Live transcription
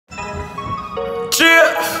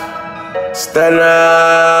Stand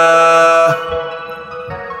up.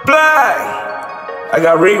 Black. I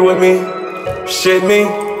got Reek with me. Shit me.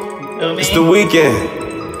 It's the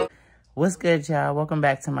weekend. What's good, y'all? Welcome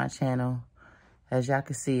back to my channel. As y'all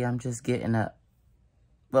can see, I'm just getting up.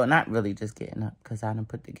 Well, not really just getting up, because I done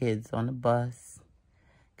put the kids on the bus.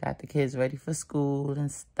 Got the kids ready for school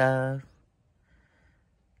and stuff.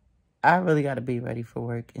 I really got to be ready for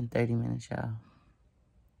work in 30 minutes, y'all.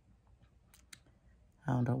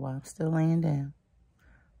 I don't know why I'm still laying down.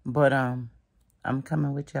 But, I'm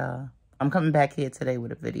coming with y'all. I'm coming back here today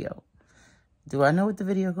with a video. Do I know what the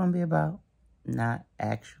video gonna be about? Not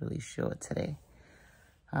actually sure today.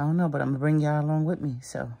 I don't know, but I'm gonna bring y'all along with me.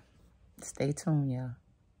 So, stay tuned, y'all.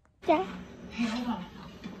 Yeah. Hey, hold on.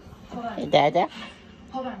 Hold on. Hey, Dada.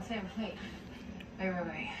 Hold on, Sam. Wait.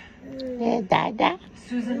 Wait. Hey, Dada.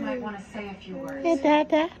 Susan might want to say a few words. Hey,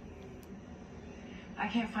 Dada. I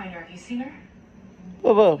can't find her. Have you seen her?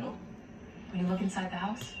 Boo boo. No. When you look inside the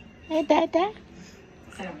house? Hey, Dada.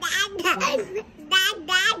 Sam.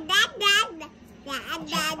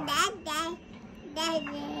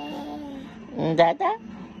 Dada.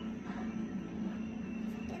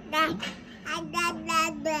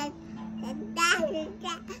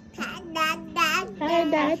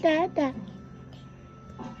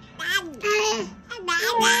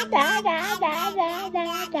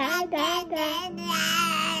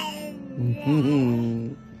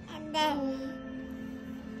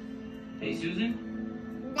 Hey, Susan?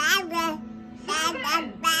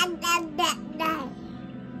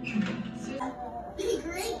 Be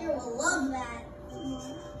great, you will love that.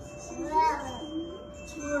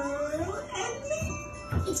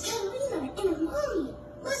 It's Katerina and her mommy.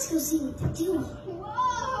 Let's go see what they're doing.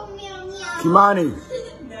 Whoa, meow meow. Kimani.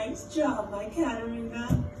 Nice job, my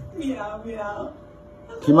Katerina. Meow meow.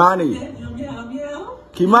 Kimani. Meow meow meow.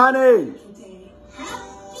 Kimani.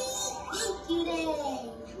 Happy Thank You Day.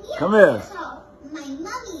 Come here. So, my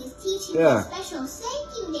mommy is teaching Yeah. a special thank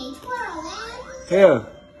you day twirl, and... Here.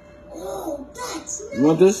 Oh, that's nice. You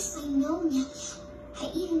want this? I know, meow meow. I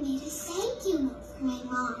even made a thank you note for my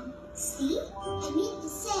mom. See? I made it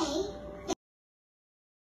say...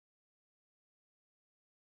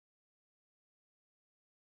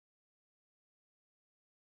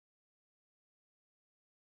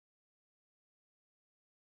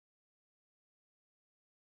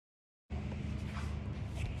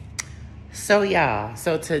 So, y'all,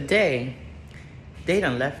 so today, they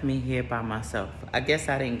done left me here by myself. I guess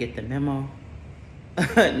I didn't get the memo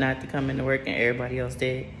not to come into work, and everybody else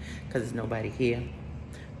did, because there's nobody here.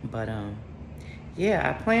 But, yeah,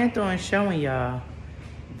 I planned on showing y'all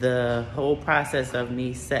the whole process of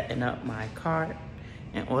me setting up my cart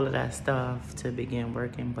and all of that stuff to begin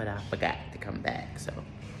working, but I forgot to come back. So,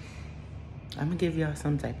 I'm going to give y'all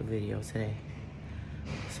some type of video today.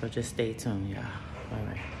 So, just stay tuned, y'all. All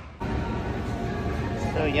right.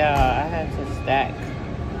 So y'all, I had to stack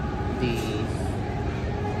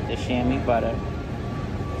the chamois butter.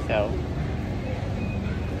 So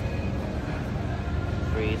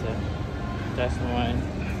freezer. That's one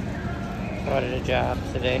part of the job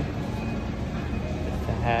today. Just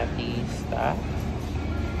to have these stocked.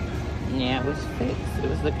 Yeah, it was fixed. It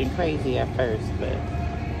was looking crazy at first, but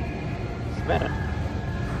it's better.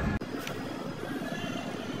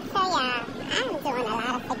 So yeah, I'm doing a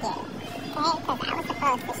lot of forgetting. Okay, because I was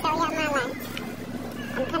supposed to show y'all my lunch.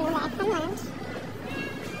 I'm coming back from lunch.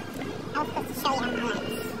 I was supposed to show y'all my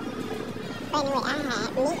lunch. So anyway, I had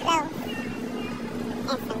meatloaf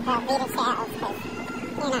and some Velveeta shells because,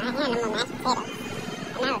 you know, I had them on mashed potatoes.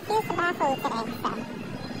 And I refused to buy food today, so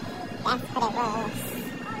that's what it was.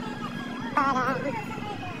 But, yeah,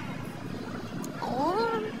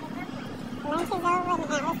 lunch is over and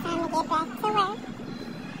now it's time to get back to work.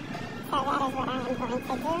 So that is what I am going to do.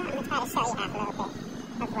 I'm going to try to show you a little bit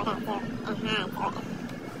of what I do and how I do it.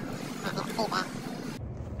 See that.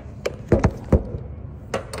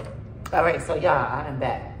 All right, so y'all, I am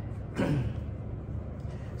back.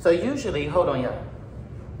 So usually, hold on y'all.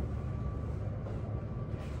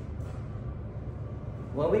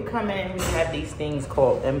 When we come in, we have these things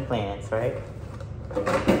called implants, right?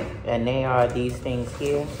 And they are these things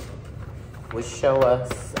here, which show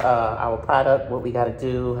us our product, what we gotta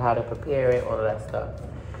do, how to prepare it, all of that stuff.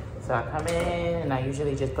 So I come in and I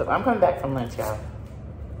usually just put, I'm coming back from lunch, y'all.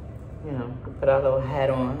 You know, put our little hat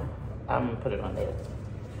on. I'm gonna put it on later.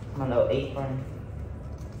 My little apron.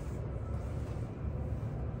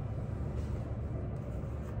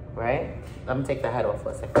 Right? I'm gonna take the hat off for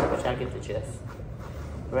a second, but y'all get the gist.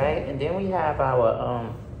 Right? And then we have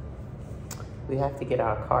our, we have to get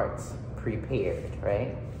our carts prepared,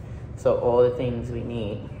 right? So all the things we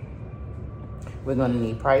need we're gonna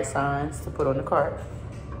need price signs to put on the cart.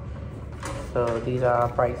 So these are our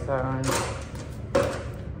price signs.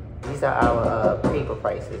 These are our paper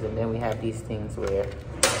prices, and then we have these things where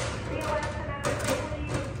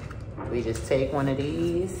we just take one of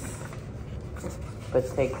these, but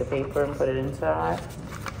take the paper and put it inside,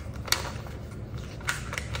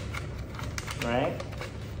 right?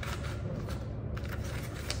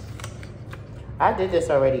 I did this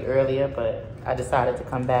already earlier, but I decided to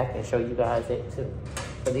come back and show you guys it too.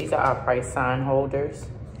 So these are our price sign holders.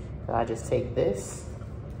 So I just take this,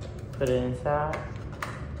 put it inside.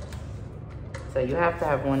 So you have to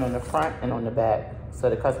have one on the front and on the back so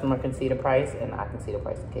the customer can see the price and I can see the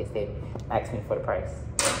price in case they ask me for the price.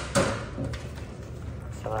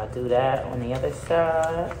 So I do that on the other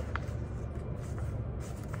side,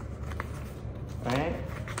 right?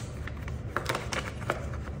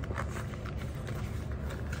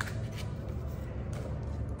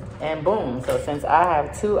 And boom, so since I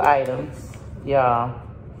have 2 items, y'all,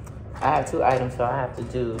 I have 2 items, so I have to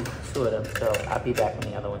do 2 of them. So I'll be back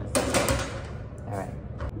when the other one is done.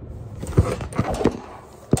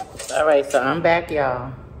 All right, so I'm back,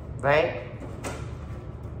 y'all, right?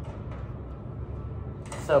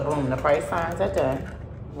 So boom, the price signs are done,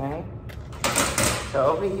 right? So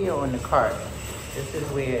over here on the cart, this is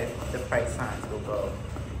where the price signs will go.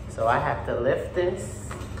 So I have to lift this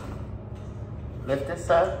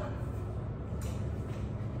up.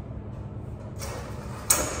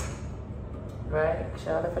 Right,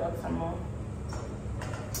 shall I lift it up some more?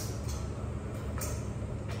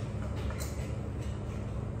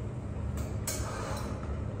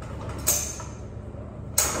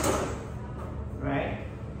 Right?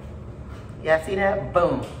 Y'all see that?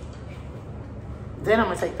 Boom. Then I'm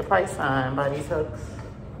gonna take the price sign by these hooks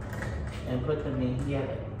and put them in here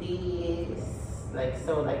like this. Like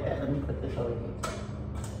so, like that. Let me put this over here.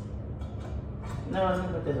 No, let me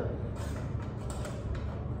put this over here.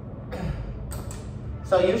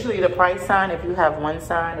 So usually the price sign, if you have one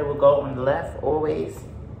sign, it will go on the left always.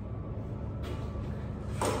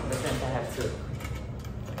 But since I have 2.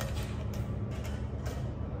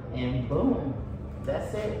 And boom,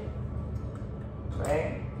 that's it,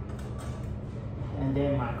 right? And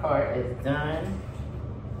then my cart is done.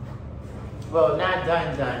 Well, not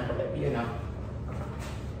done, but you know.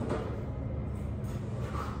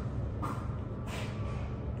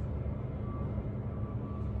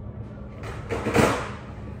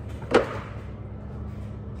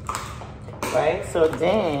 Right, so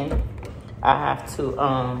then I have to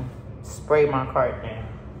spray my cart down.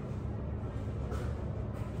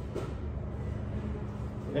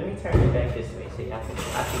 Let me turn it back this way so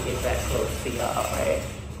I can get back close to y'all, right?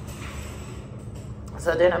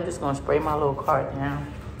 So then I'm just gonna spray my little cart down.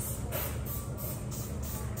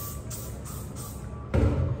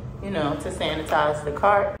 You know, to sanitize the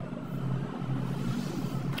cart.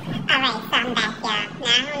 Alright, so I'm back, y'all.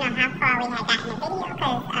 Now, I don't know how far we had gotten the video because my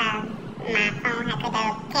phone had the camera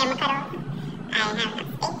cut off. I didn't have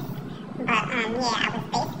enough space. But, yeah, I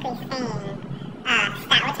was basically saying,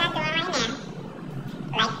 stop what y'all doing right now.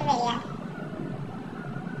 Like the video.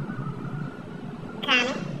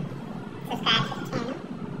 Comment. Subscribe to the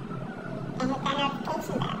channel. And hit that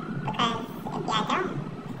notification bell. Because if y'all don't,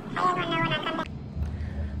 how y'all gonna know when I come back?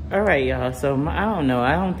 All right, y'all, so I don't know.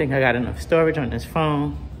 I don't think I got enough storage on this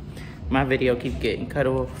phone. My video keep getting cut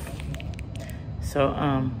off. So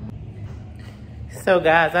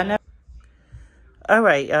guys, all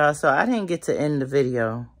right, y'all, so I didn't get to end the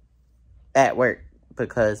video at work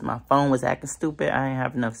because my phone was acting stupid. I didn't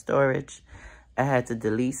have enough storage. I had to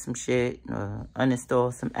delete some shit,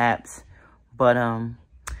 uninstall some apps. But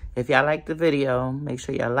if y'all like the video, make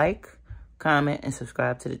sure y'all like, comment, and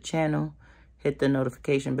subscribe to the channel. Hit the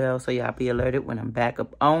notification bell so y'all be alerted when I'm back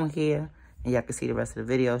up on here and y'all can see the rest of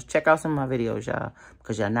the videos. Check out some of my videos, y'all,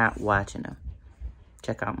 because y'all not watching them.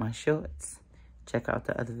 Check out my shorts. Check out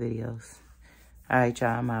the other videos. All right,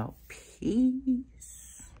 y'all, I'm out. Peace.